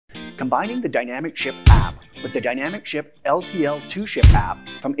Combining the Dynamic Ship app with the Dynamic Ship LTL 2Ship app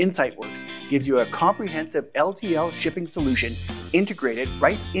from InsightWorks gives you a comprehensive LTL shipping solution integrated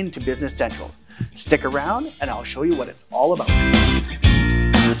right into Business Central. Stick around and I'll show you what it's all about.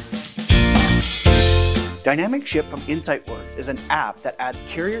 Dynamic Ship from InsightWorks is an app that adds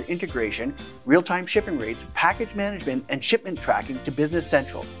carrier integration, real-time shipping rates, package management, and shipment tracking to Business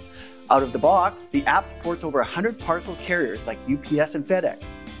Central. Out of the box, the app supports over 100 parcel carriers like UPS and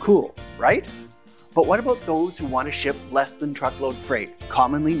FedEx. Cool, right? But what about those who want to ship less than truckload freight,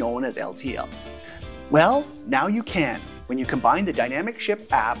 commonly known as LTL? Well, now you can when you combine the Dynamic Ship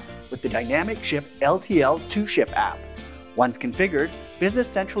app with the Dynamic Ship LTL 2Ship app. Once configured, Business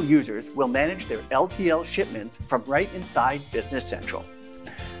Central users will manage their LTL shipments from right inside Business Central.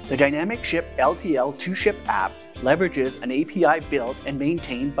 The Dynamic Ship LTL 2Ship app leverages an API built and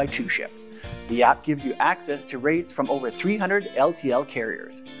maintained by 2Ship. The app gives you access to rates from over 300 LTL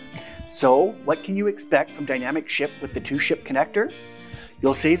carriers. So, what can you expect from Dynamic Ship with the 2Ship connector?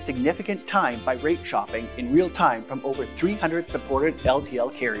 You'll save significant time by rate shopping in real time from over 300 supported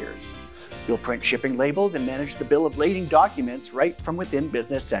LTL carriers. You'll print shipping labels and manage the bill of lading documents right from within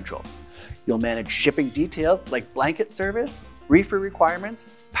Business Central. You'll manage shipping details like blanket service, reefer requirements,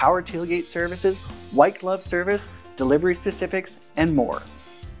 power tailgate services, white glove service, delivery specifics, and more.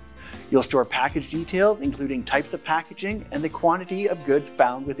 You'll store package details, including types of packaging and the quantity of goods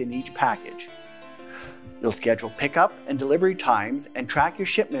found within each package. You'll schedule pickup and delivery times and track your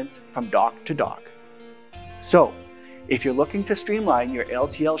shipments from dock to dock. So, if you're looking to streamline your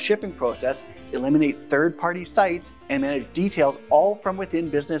LTL shipping process, eliminate third-party sites, and manage details all from within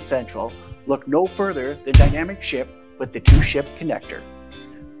Business Central, look no further than Dynamic Ship with the 2Ship connector.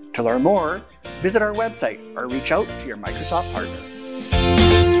 To learn more, visit our website or reach out to your Microsoft partner.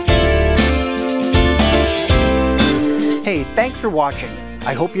 Hey, thanks for watching.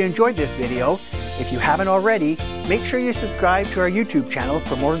 I hope you enjoyed this video. If you haven't already, make sure you subscribe to our YouTube channel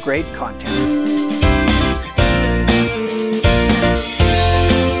for more great content.